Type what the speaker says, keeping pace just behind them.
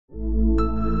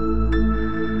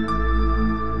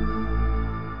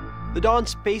The Dawn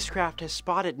spacecraft has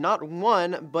spotted not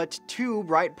one, but two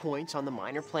bright points on the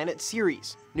minor planet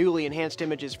Ceres. Newly enhanced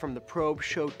images from the probe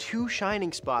show two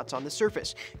shining spots on the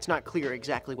surface. It's not clear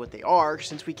exactly what they are,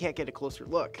 since we can't get a closer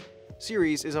look.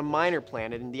 Ceres is a minor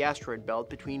planet in the asteroid belt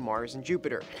between Mars and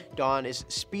Jupiter. Dawn is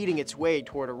speeding its way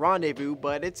toward a rendezvous,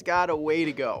 but it's got a way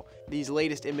to go. These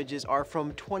latest images are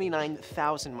from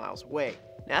 29,000 miles away.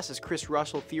 NASA's Chris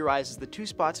Russell theorizes the two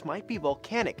spots might be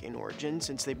volcanic in origin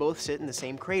since they both sit in the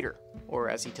same crater. Or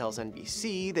as he tells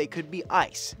NBC, they could be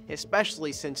ice,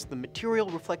 especially since the material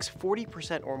reflects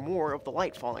 40% or more of the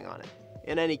light falling on it.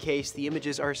 In any case, the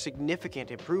images are a significant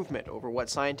improvement over what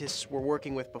scientists were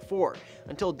working with before.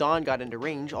 Until Dawn got into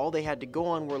range, all they had to go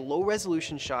on were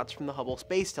low-resolution shots from the Hubble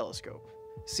Space Telescope.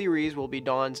 Ceres will be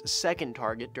Dawn's second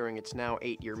target during its now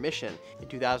 8-year mission. In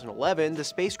 2011, the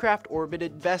spacecraft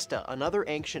orbited Vesta, another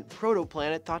ancient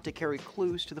protoplanet thought to carry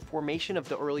clues to the formation of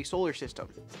the early solar system.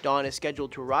 Dawn is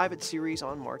scheduled to arrive at Ceres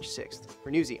on March 6th.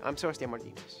 For Newsy, I'm Sebastian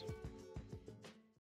Martinez.